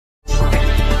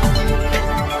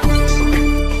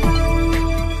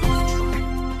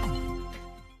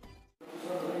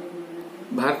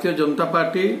Bharatiya Janata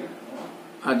party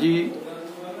आज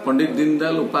पंडित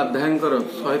दीनदयाल उपाध्याय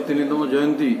 103तम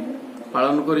जयंती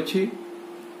पालन करिछि।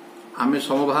 आमे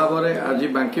समभाव आज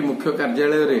बांकी मुख्य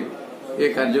कार्यालय रे ए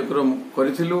कार्यक्रम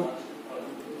करिथिलु।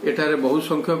 एठारे बहु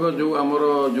संख्यक जो आमर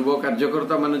युव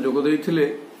कार्यकर्ता माने जोग देइथिले,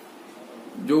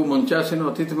 जो मंचासीन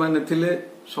अतिथि माने थिले,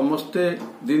 समस्ते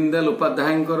दीनदयाल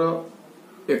उपाध्याय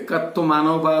एकात्म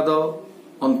मानववाद,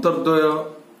 अंतर्द्वय,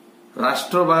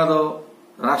 राष्ट्रवाद,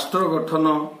 राष्ट्र गठन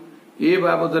ए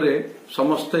बाबद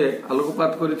समस्ते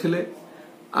आलोकपात करथिले।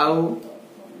 आउ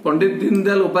पंडित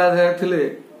दीनदयाल उपाध्याय थिले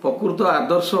प्रकृत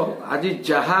आदर्श। आज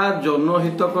जहा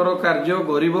जनहितकर कार्य,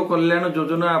 गरीब कल्याण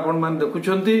योजना आपण मान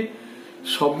देखुछंती,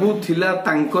 सबु थिला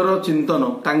तांकर चिंतन,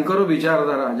 तांकर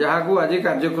विचारधारा, जहाकू आज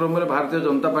कार्यक्रम में भारतीय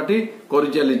जनता पार्टी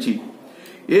करि चलीछि।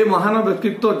 ए महान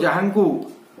व्यक्तित्व जहांकू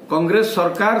कांग्रेस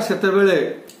सरकार सेतेबेले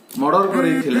मर्डर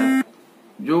करिथिला,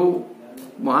 जो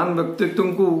महान व्यक्तित्व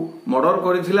को मर्डर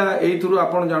करिथिला, एइथुरु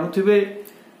आपण जानुथिबे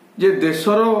जे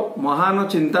देशर महान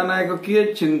चिंतानायक किए,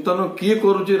 चिंतन किए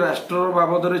करूची, राष्ट्र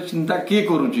बाबद चिंता किए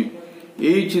करूची,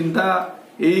 एई चिंता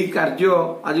एई कार्य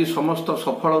आज समस्त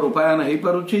सफल रूपायन हो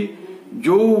पारुची।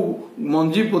 जो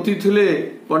मंजी पोती थिले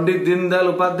पंडित दीनदयाल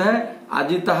उपाध्याय,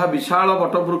 आज ताहा विशाल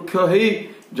बटवृक्ष हेई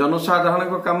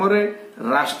जनसाधारण काम रे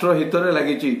राष्ट्र हित रे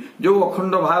लागिची। जो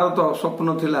अखंड भारत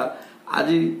स्वप्न थिला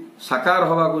आज साकार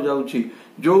हवा को जाउची।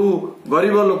 जो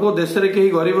गरीब लोक देश रे केही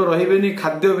गरीब रहिबेनी,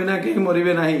 खाद्य बिना केही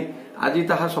मरिबे नाही, आज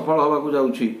ताहा सफल हवा को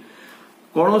जाउची।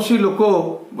 कोनोसी लोक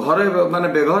घरे माने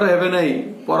बेघर हेबे नाही,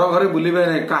 पर घरे बुलिबे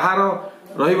नाही, कहार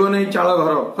रहिबो नाही चाळ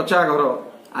घर, कच्चा घर,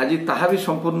 आज ताहा भी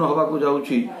संपूर्ण हवा को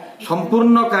जाउची।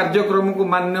 संपूर्ण कार्यक्रम को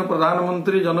माननीय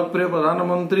प्रधानमंत्री, जनप्रिय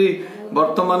प्रधानमंत्री,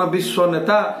 वर्तमान विश्व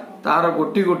नेता तार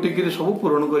गोटी गोटी की सब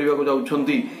पूरण करने को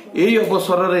जाउछंती। एई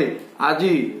अवसर रे आज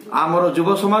आमर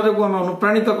युव समाज को आम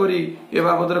अनुप्राणित करी ए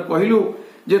बाबद कहलु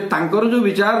जे तांकर जो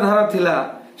विचारधारा थिला,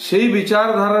 सेई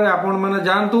विचारधारा रे आपण माने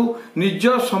जानतु, निज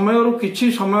समय रु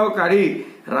किछि समय काढी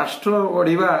राष्ट्र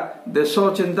गढ़िबा, देश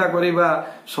चिंता करिबा,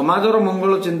 समाजर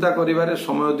मंगल चिंता करिबारे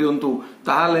समय दियंतु,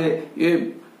 ताहाले ए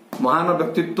महान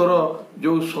व्यक्तित्वर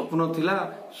जो स्वप्न थिला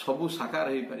सबु साकार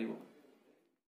हेई परिबो।